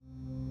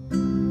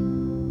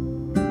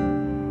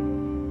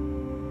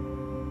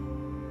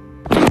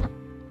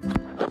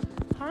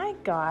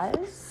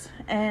guys,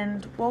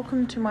 and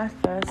welcome to my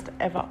first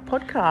ever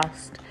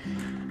podcast.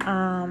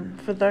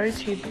 For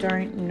those who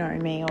don't know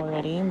me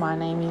already, my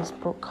name is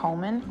Brooke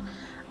Coleman.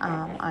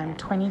 I'm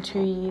 22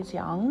 years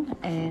young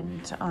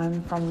and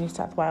I'm from New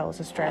South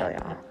Wales,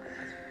 Australia.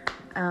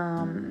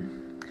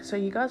 So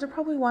you guys are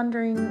probably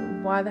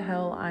wondering why the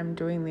hell I'm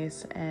doing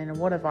this and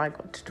what have I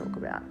got to talk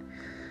about.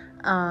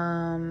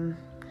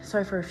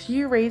 So for a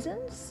few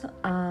reasons,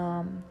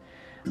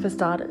 for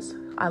starters,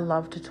 I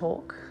love to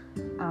talk.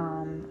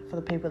 For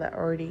the people that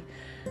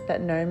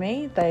know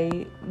me,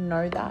 they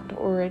know that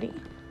already.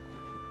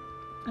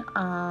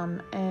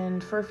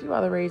 And for a few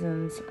other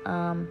reasons,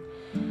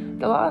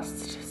 the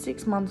last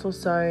 6 months or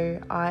so,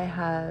 I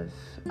have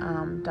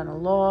done a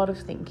lot of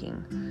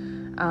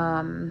thinking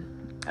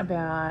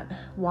about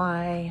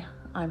why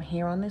I'm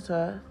here on this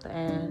earth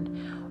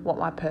and what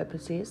my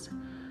purpose is.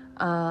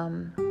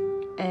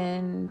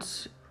 And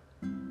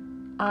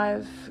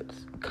I've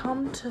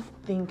come to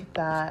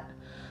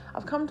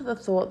the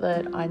thought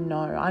that I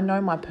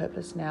know my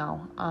purpose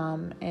now,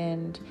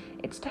 and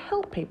it's to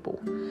help people.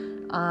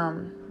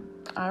 I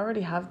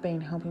already have been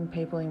helping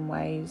people in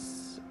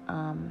ways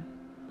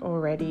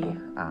already.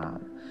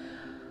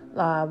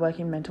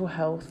 Working mental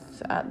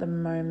health at the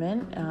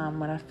moment.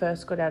 When I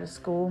first got out of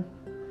school,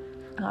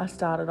 I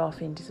started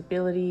off in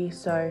disability.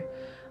 So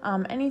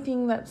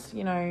anything that's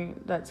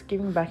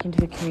giving back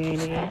into the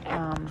community,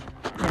 I'm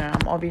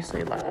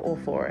obviously all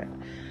for it.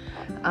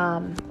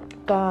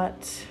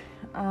 But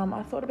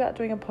I thought about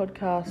doing a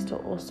podcast to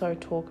also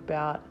talk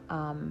about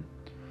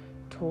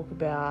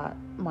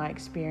my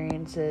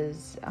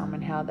experiences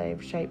and how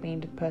they've shaped me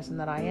into the person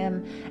that I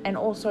am, and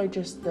also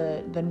just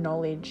the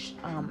knowledge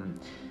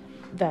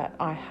that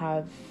I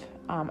have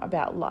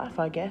about life,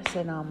 I guess,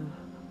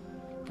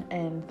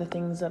 and the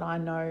things that I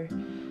know,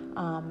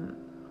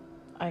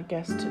 I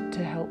guess,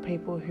 to help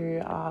people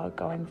who are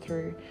going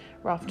through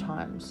rough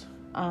times.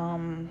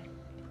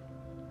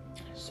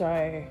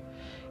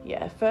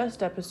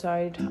 First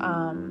episode.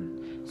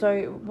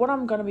 So what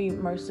I'm going to be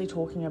mostly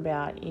talking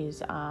about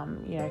is,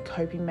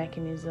 coping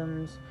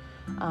mechanisms,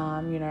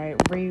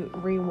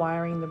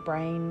 rewiring the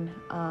brain,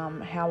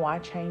 how I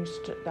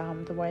changed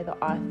the way that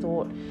I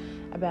thought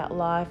about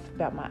life,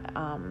 about my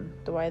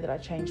the way that I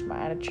changed my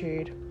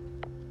attitude,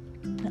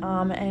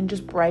 and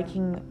just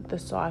breaking the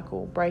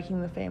cycle,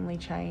 breaking the family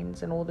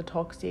chains and all the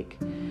toxic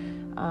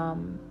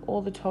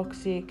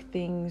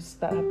things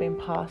that have been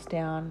passed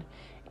down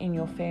in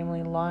your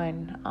family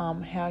line,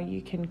 how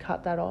you can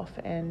cut that off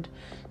and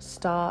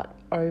start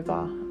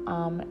over,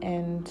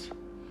 and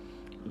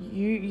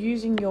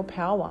using your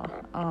power.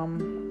 I'll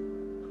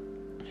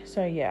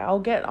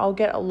get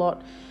a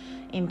lot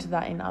into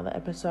that in other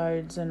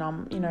episodes, and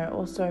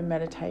also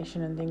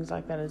meditation and things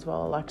like that as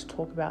well. I like to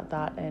talk about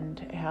that and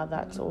how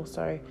that's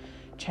also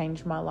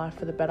changed my life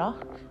for the better.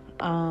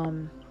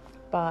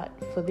 But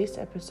for this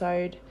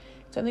episode,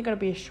 it's only going to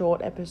be a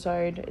short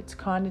episode. It's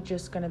kind of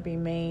just going to be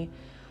me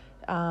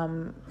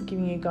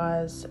giving you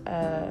guys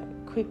a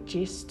quick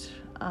gist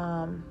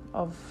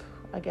of,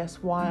 I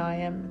guess, why I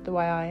am the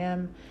way I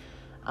am,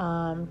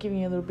 giving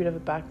you a little bit of a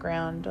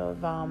background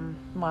of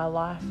my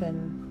life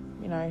and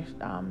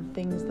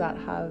things that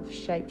have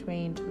shaped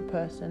me into the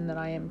person that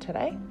I am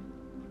today.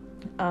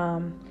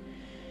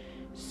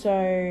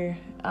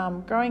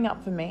 Growing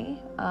up for me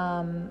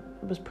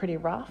was pretty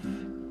rough.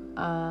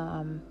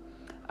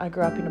 I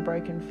grew up in a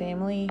broken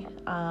family.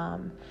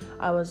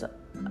 I was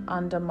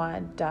under my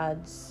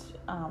dad's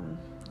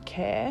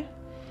care.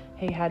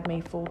 He had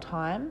me full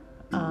time.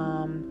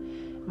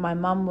 My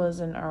mum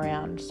wasn't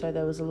around, so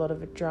there was a lot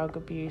of drug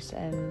abuse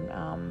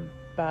and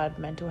bad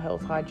mental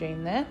health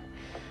hygiene there.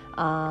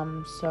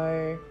 I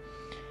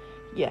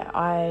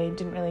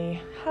didn't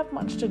really have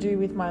much to do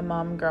with my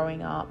mum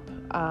growing up.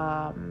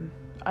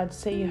 I'd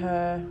see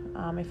her,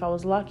 if I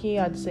was lucky,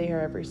 I'd see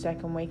her every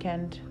second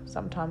weekend.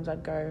 Sometimes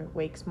I'd go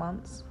weeks,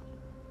 months,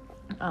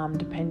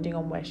 depending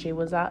on where she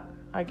was at,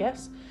 I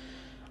guess.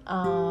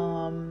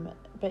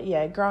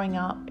 Growing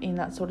up in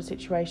that sort of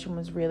situation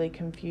was really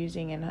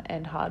confusing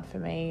and hard for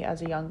me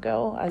as a young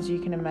girl, as you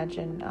can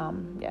imagine.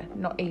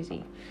 Not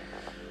easy.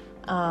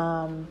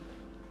 I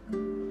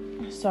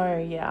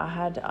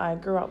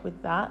grew up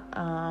with that.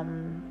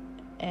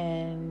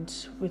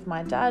 And with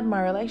my dad,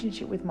 my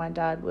relationship with my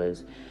dad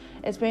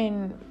it's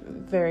been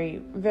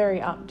very,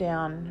 very up,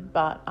 down,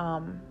 but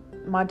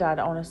my dad,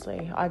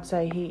 honestly, I'd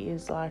say he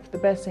is like the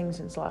best thing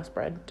since sliced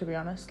bread, to be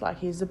honest. Like,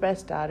 he's the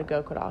best dad a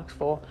girl could ask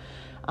for.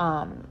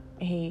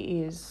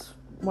 He is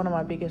one of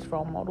my biggest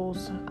role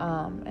models,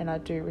 and I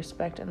do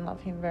respect and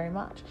love him very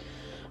much,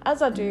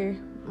 as I do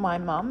my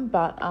mum,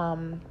 but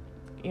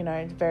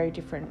it's a very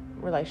different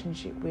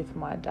relationship with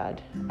my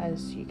dad,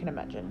 as you can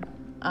imagine.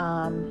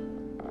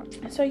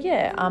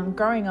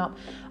 Growing up,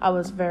 I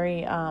was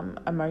very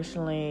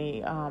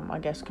emotionally,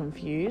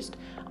 confused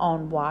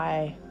on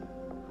why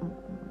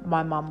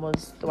my mum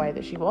was the way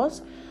that she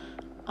was,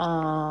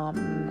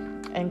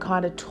 and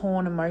kind of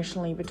torn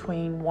emotionally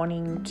between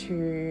wanting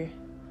to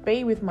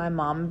be with my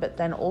mum, but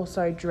then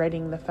also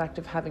dreading the fact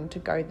of having to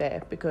go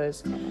there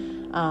because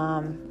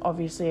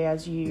obviously,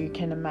 as you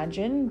can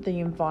imagine, the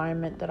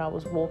environment that I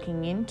was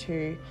walking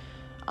into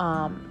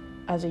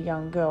as a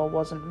young girl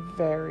wasn't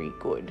very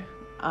good.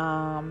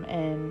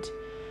 And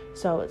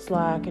so it's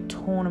like a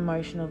torn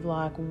emotion of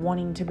like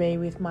wanting to be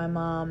with my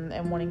mum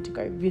and wanting to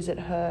go visit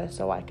her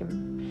so I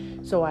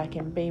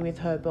can be with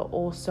her, but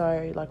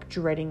also like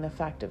dreading the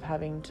fact of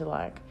having to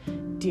like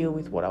deal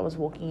with what I was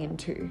walking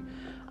into.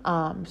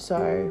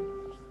 So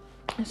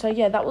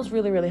yeah, that was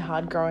really, really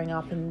hard growing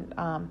up and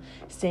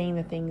seeing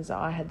the things that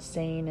I had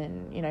seen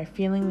and, you know,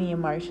 feeling the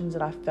emotions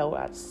that I felt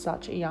at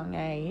such a young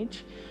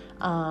age.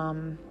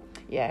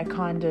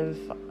 Kind of,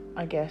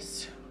 I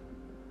guess,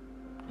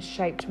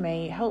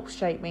 helped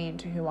shape me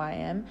into who I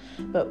am.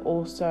 But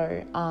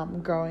also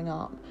growing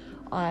up,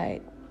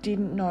 I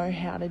didn't know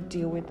how to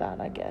deal with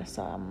that, I guess.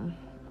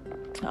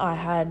 I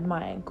had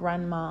my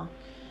grandma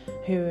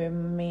who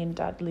me and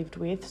Dad lived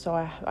with, so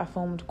I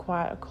formed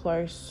quite a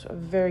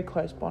very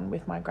close bond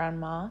with my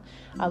grandma.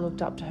 I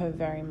looked up to her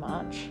very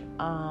much.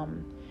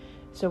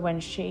 So when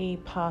she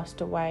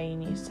passed away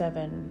in year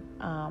 7,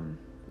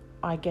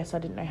 I guess I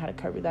didn't know how to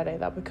cope with that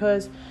either,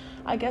 because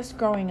I guess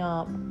growing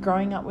up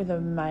with a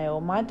male,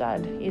 my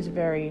dad is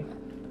very,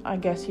 I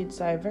guess you'd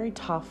say, a very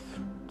tough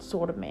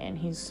sort of man.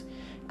 He's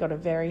got a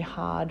very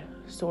hard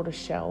sort of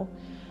shell.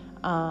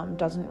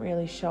 Doesn't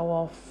really show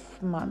off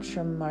much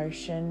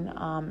emotion,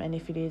 and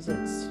if it is,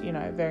 it's, you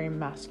know, very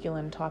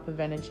masculine type of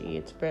energy.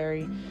 It's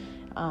very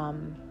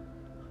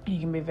you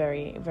can be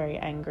very, very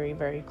angry,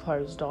 very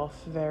closed off,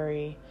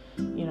 very,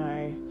 you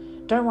know,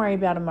 don't worry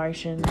about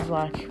emotions,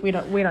 like we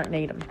don't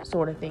need them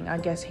sort of thing. I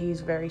guess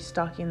he's very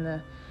stuck in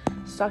the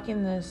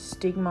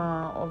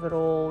stigma of it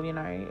all. You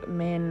know,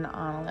 men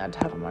aren't allowed to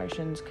have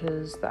emotions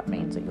because that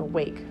means that you're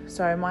weak.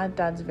 So my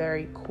dad's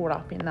very caught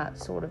up in that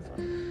sort of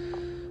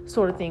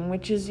thing,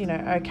 which is, you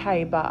know,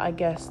 okay, but I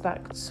guess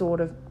that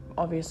sort of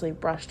obviously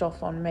brushed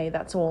off on me.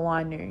 That's all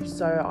I knew.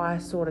 So I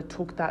sort of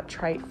took that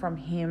trait from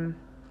him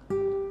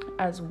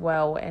as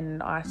well,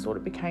 and I sort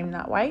of became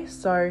that way.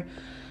 So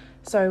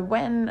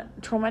when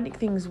traumatic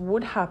things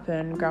would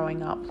happen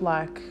growing up,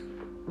 like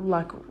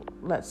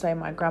let's say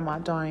my grandma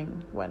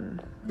dying when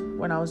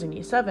I was in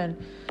year 7,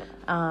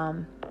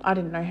 I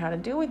didn't know how to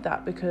deal with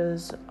that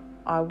because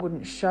I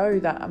wouldn't show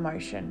that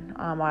emotion.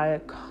 I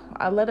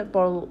let it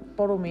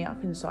bottle me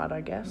up inside, I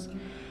guess,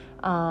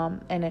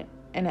 and it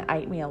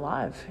ate me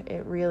alive.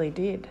 It really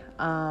did.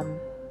 I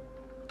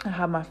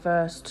had my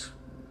first,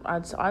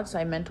 I'd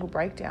say, mental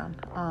breakdown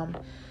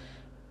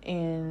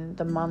in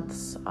the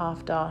months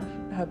after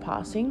her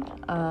passing.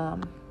 I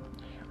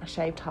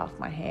shaved half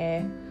my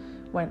hair,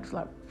 went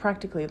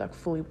practically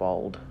fully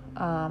bald.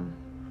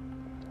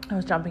 I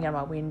was jumping out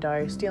my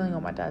window, stealing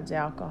all my dad's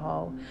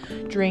alcohol,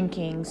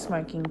 drinking,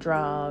 smoking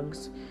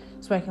drugs,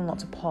 smoking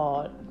lots of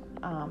pot,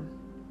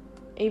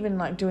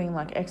 even doing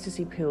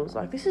ecstasy pills.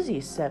 This is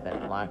year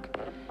 7,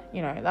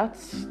 you know,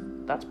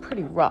 that's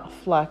pretty rough.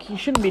 You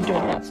shouldn't be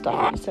doing that stuff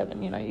at year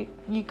 7. You know,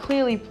 you're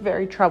clearly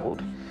very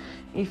troubled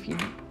if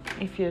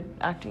you're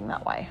acting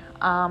that way.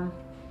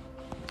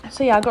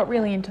 So yeah, I got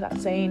really into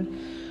that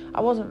scene.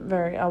 I wasn't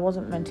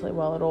mentally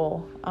well at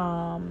all.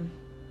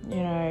 You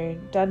know,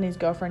 Dad and his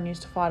girlfriend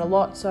used to fight a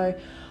lot, so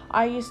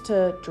I used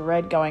to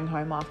dread going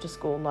home after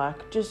school,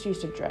 just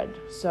used to dread.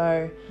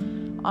 So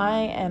I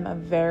am a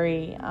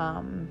very,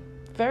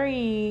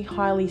 very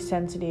highly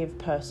sensitive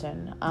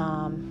person.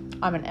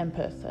 I'm an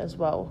empath as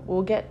well.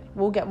 We'll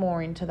get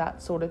more into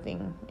that sort of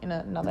thing in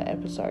another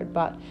episode,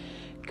 but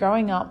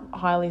growing up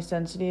highly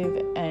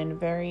sensitive and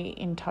very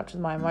in touch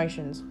with my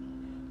emotions,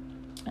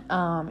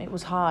 it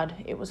was hard.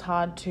 It was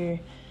hard to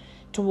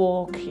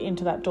walk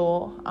into that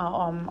door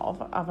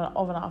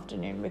of an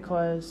afternoon,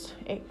 because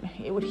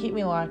it would hit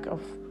me like a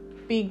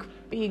big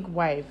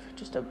wave,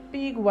 just a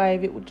big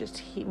wave. It would just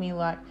hit me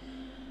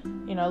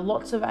you know,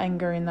 lots of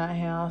anger in that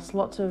house,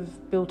 lots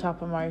of built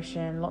up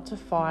emotion, lots of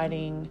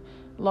fighting,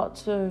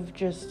 lots of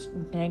just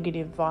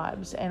negative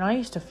vibes. And I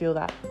used to feel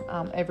that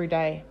every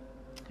day.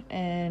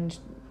 And,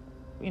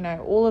 you know,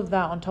 all of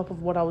that on top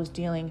of what I was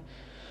dealing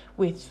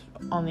with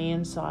on the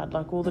inside,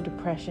 all the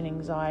depression,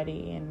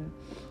 anxiety, and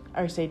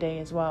OCD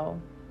as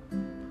well.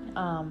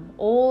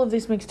 All of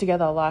this mixed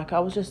together, I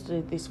was just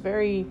this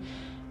very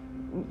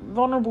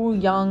vulnerable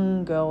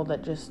young girl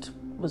that just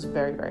was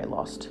very, very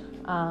lost.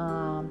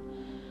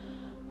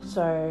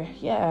 So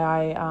yeah,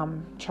 I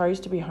chose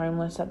to be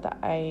homeless at the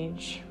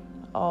age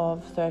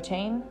of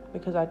 13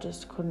 because I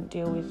just couldn't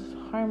deal with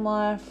home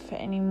life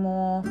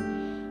anymore.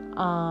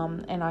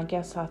 And I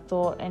guess I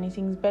thought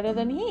anything's better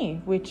than here,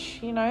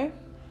 which, you know,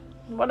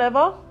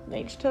 whatever,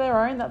 each to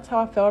their own. That's how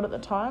I felt at the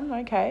time.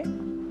 Okay.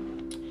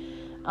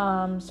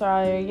 So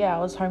I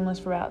was homeless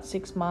for about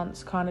 6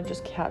 months, kind of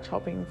just couch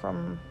hopping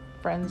from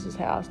friend's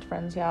house to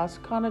friend's house,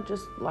 kind of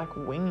just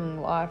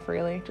winging life,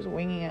 really, just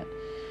winging it.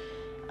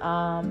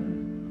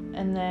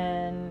 And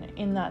then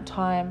in that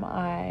time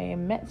I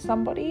met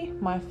somebody,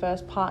 my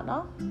first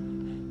partner.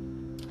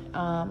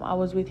 I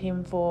was with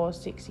him for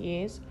 6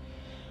 years.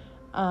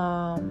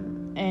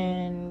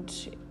 And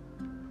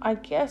I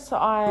guess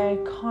I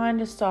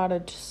kind of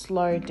started to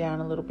slow down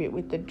a little bit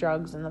with the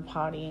drugs and the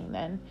partying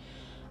then.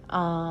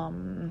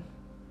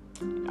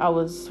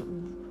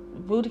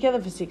 We were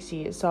together for 6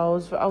 years, so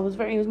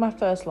he was my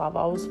first love.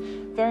 I was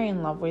very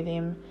in love with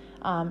him,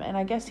 and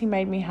I guess he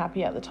made me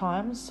happy at the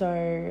time,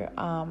 so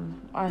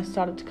I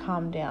started to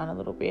calm down a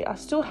little bit. I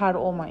still had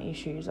all my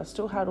issues, I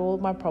still had all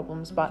of my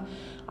problems, but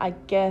I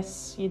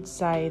guess you'd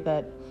say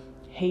that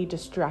he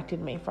distracted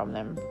me from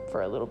them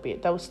for a little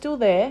bit. They were still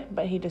there,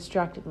 but he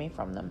distracted me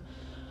from them.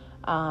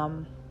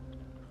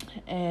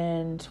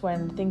 And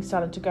when things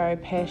started to go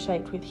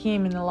pear-shaped with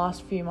him in the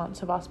last few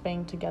months of us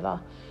being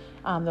together,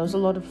 there was a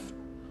lot of,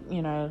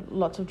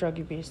 lots of drug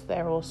abuse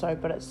there also,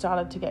 but it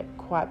started to get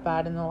quite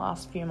bad in the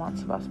last few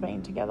months of us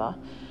being together.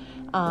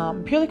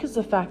 Purely because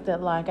of the fact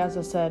that, like, as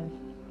I said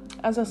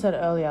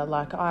earlier,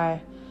 like,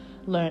 I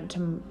learnt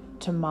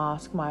to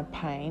mask my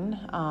pain,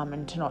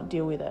 and to not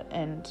deal with it.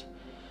 And,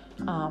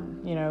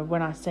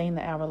 when I seen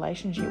that our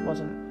relationship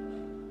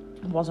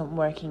wasn't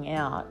working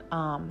out,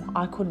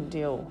 I couldn't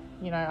deal,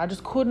 I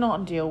just could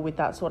not deal with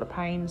that sort of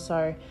pain.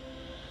 So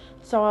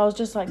I was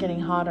just like getting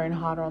harder and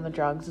harder on the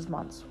drugs as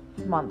months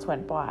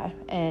went by,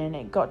 and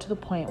it got to the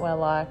point where,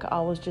 like,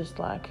 I was just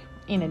like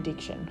in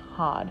addiction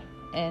hard,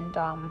 and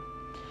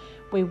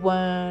we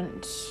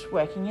weren't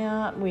working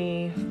out.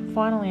 We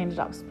finally ended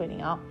up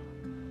splitting up,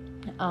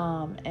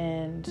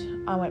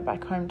 and I went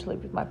back home to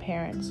live with my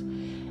parents,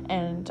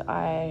 and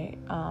I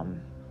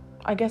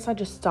guess I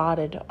just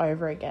started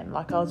over again.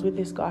 Like, I was with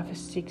this guy for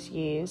 6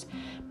 years.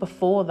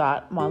 Before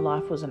that, my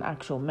life was an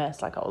actual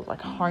mess. Like, I was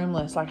like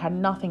homeless, like had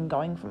nothing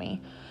going for me.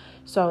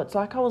 So it's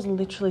like I was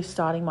literally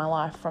starting my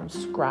life from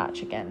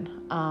scratch again.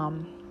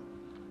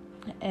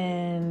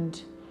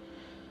 And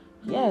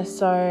yeah,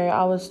 so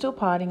I was still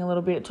partying a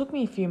little bit. It took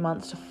me a few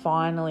months to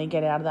finally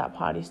get out of that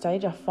party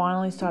stage. I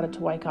finally started to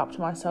wake up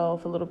to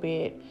myself a little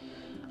bit,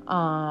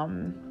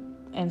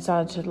 and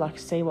started to like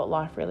see what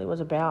life really was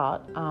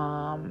about.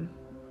 But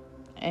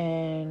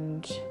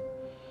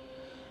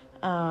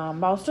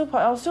I was still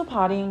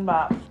partying,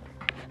 but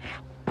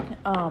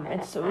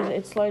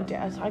it slowed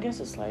down. I guess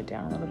it slowed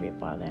down a little bit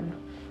by then,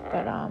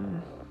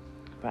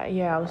 but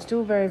yeah, I was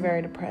still very,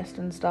 very depressed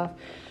and stuff.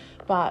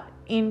 But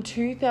in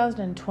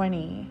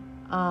 2020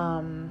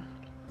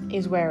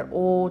 is where it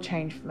all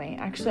changed for me.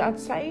 Actually, I'd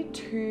say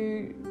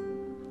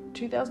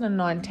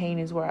 2019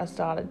 is where I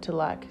started to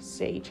like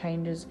see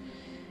changes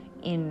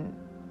in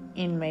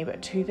me,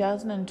 but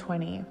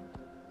 2020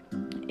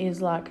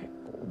 is like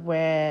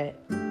where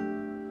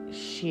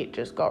shit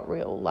just got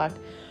real. Like,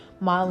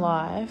 my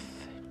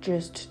life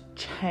just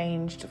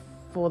changed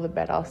for the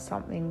better,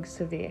 something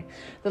severe.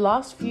 The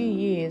last few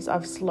years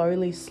I've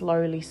slowly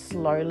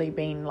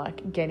been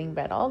like getting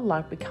better,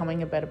 like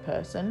becoming a better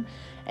person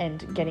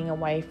and getting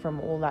away from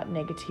all that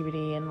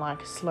negativity and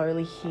like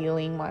slowly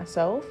healing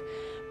myself.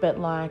 But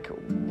like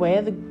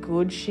where the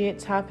good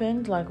shit's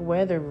happened, like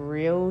where the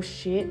real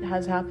shit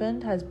has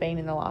happened, has been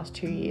in the last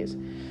 2 years.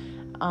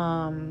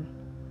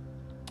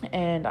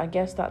 And I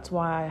guess that's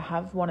why I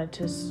have wanted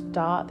to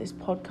start this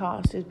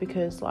podcast, is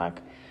because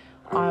like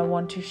I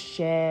want to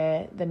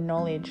share the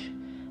knowledge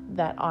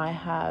that I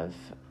have,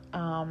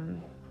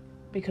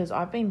 because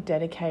I've been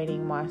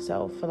dedicating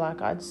myself for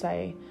like, I'd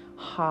say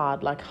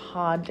hard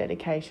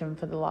dedication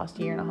for the last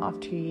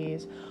 1.5 to 2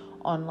 years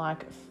on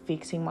like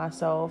fixing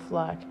myself,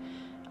 like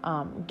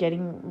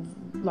getting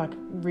like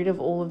rid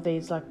of all of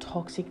these like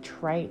toxic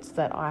traits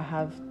that I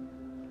have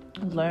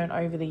learned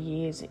over the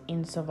years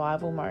in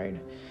survival mode.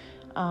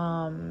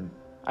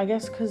 I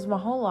guess because my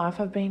whole life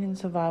I've been in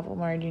survival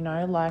mode,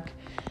 like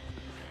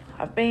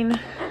I've been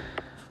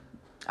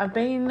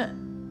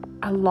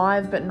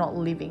alive but not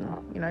living,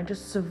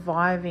 just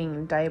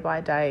surviving day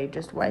by day,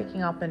 just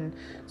waking up and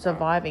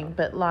surviving.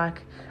 But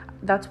like,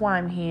 that's why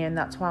I'm here, and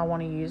that's why I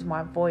want to use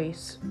my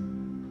voice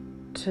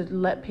to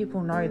let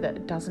people know that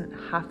it doesn't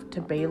have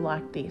to be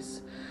like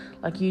this.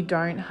 Like, you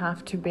don't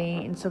have to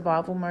be in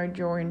survival mode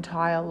your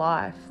entire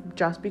life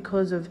just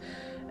because of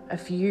a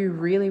few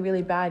really,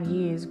 really bad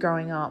years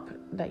growing up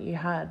that you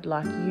had.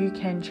 Like, you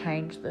can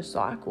change the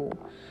cycle.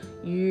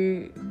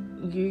 You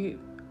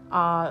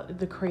are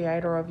the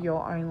creator of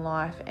your own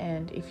life,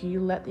 and if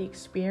you let the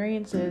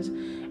experiences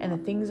and the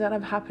things that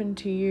have happened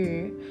to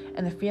you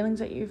and the feelings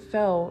that you've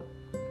felt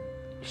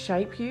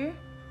shape you,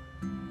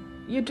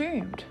 you're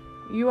doomed.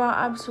 You are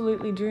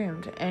absolutely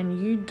doomed,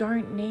 and you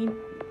don't need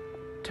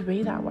to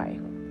be that way.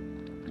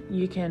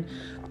 You can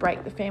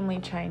break the family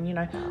chain.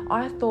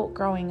 I thought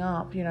growing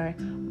up,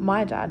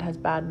 my dad has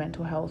bad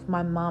mental health.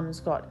 My mum's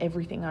got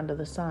everything under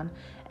the sun.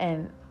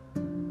 And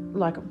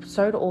like,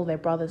 so do all their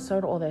brothers,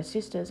 so do all their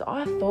sisters.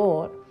 I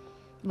thought,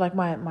 like,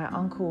 my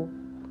uncle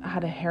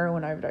had a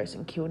heroin overdose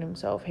and killed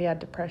himself. He had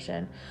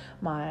depression.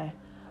 My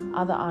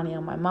other auntie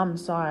on my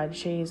mum's side,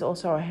 she's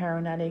also a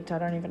heroin addict. I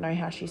don't even know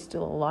how she's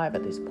still alive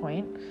at this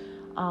point.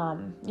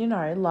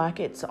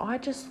 I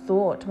just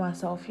thought to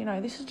myself,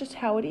 this is just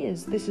how it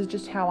is. This is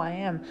just how I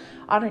am.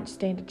 I don't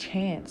stand a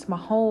chance. My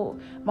whole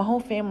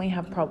family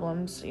have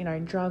problems,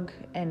 drug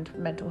and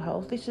mental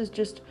health. This is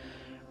just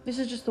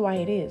the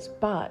way it is.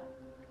 But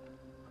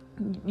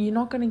you're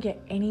not going to get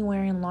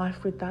anywhere in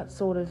life with that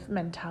sort of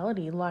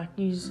mentality. Like,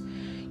 you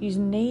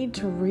need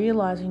to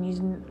realize,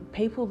 and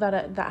people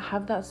that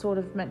have that sort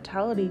of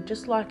mentality,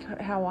 just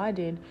like how I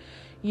did,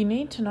 you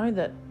need to know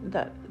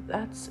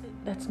that's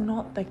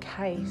not the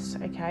case.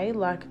 Okay,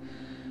 like,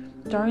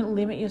 don't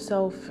limit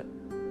yourself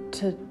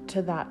to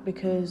that,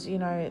 because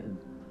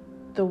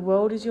the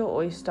world is your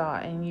oyster,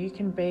 and you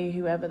can be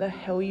whoever the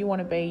hell you want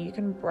to be. You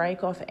can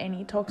break off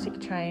any toxic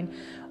chain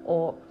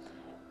or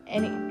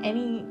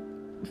any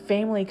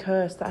family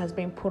curse that has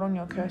been put on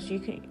your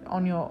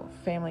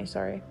family.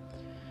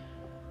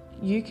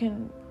 You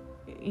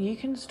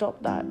can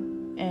stop that.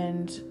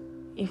 And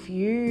if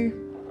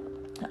you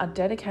are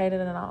dedicated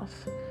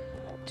enough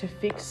to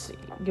fix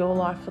your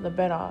life for the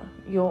better,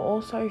 you're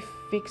also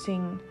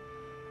fixing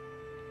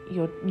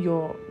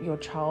your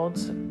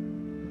child's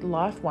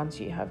life once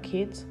you have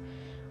kids.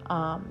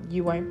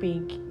 You won't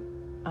be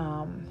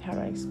how do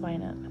I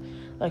explain it?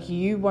 Like,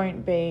 you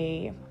won't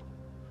be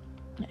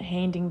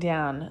handing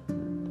down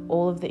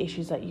all of the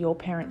issues that your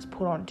parents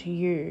put onto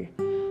you,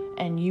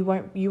 and you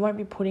won't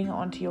be putting it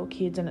onto your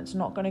kids, and it's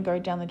not going to go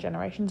down the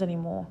generations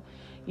anymore.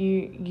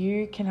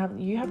 You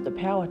have the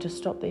power to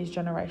stop these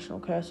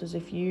generational curses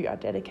if you are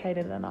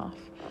dedicated enough.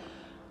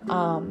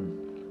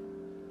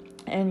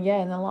 And yeah,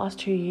 in the last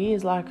 2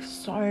 years, like,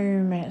 so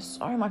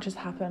much has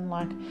happened.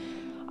 Like,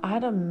 I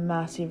had a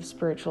massive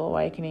spiritual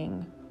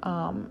awakening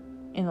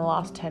in the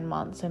last 10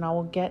 months, and I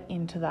will get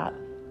into that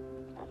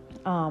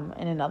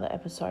in another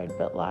episode.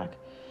 But like,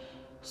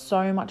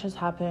 so much has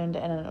happened,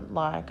 and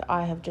like,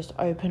 I have just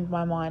opened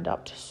my mind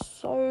up to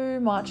so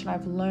much, and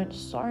I've learned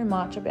so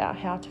much about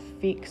how to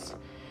fix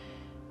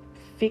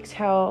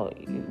how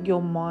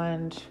your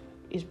mind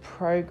is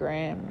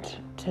programmed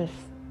to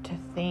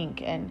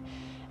think, and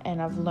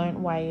I've learnt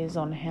ways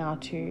on how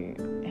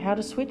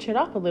to switch it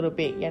up a little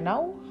bit,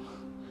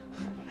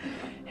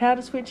 how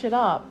to switch it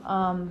up.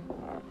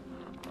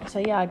 So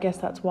yeah, I guess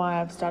that's why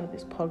I've started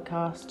this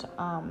podcast,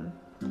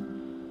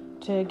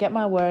 to get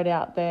my word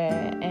out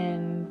there,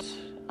 and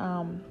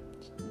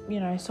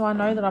so I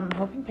know that I'm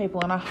helping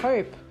people, and I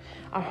hope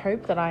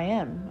that I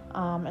am,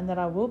 and that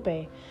I will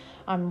be.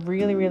 I'm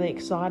really, really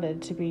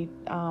excited to be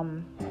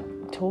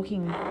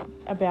talking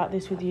about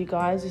this with you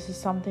guys. This is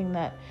something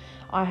that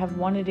I have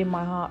wanted in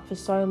my heart for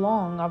so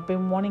long. I've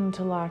been wanting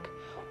to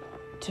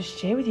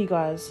share with you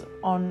guys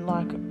on,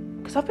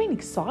 because I've been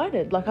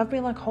excited. Like, I've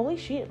been like, holy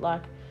shit,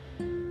 like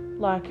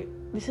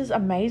this is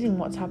amazing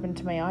what's happened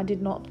to me. I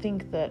did not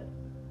think that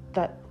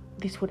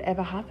this would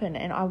ever happen,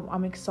 and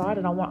I'm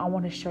excited. I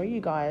want to show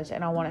you guys,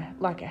 and I want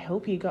to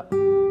help you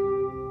guys.